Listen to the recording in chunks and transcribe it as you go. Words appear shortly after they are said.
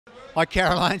Hi,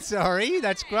 Caroline. Sorry.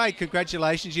 That's great.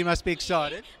 Congratulations. You must be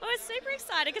excited. Well, we're super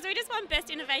excited because we just won Best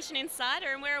Innovation in Cider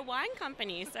and we're a wine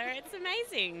company, so it's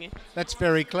amazing. That's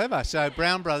very clever. So,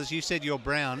 Brown Brothers, you said you're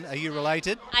Brown. Are you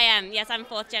related? I am, yes, I'm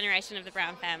fourth generation of the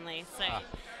Brown family. So,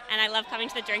 and I love coming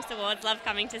to the Drinks Awards, love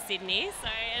coming to Sydney, so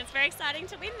it's very exciting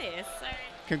to win this. So.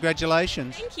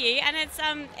 Congratulations. Thank you, and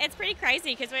it's pretty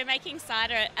crazy because we're making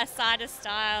cider a cider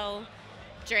style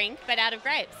drink, but out of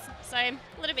grapes. So a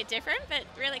little bit different, but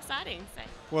really exciting. So.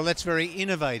 Well, that's very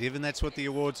innovative, and that's what the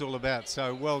award's all about.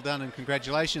 So well done and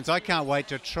congratulations. I can't wait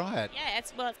to try it. Yeah,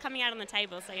 it's coming out on the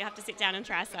table, so you have to sit down and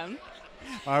try some.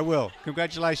 I will.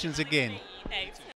 Congratulations again. Thanks.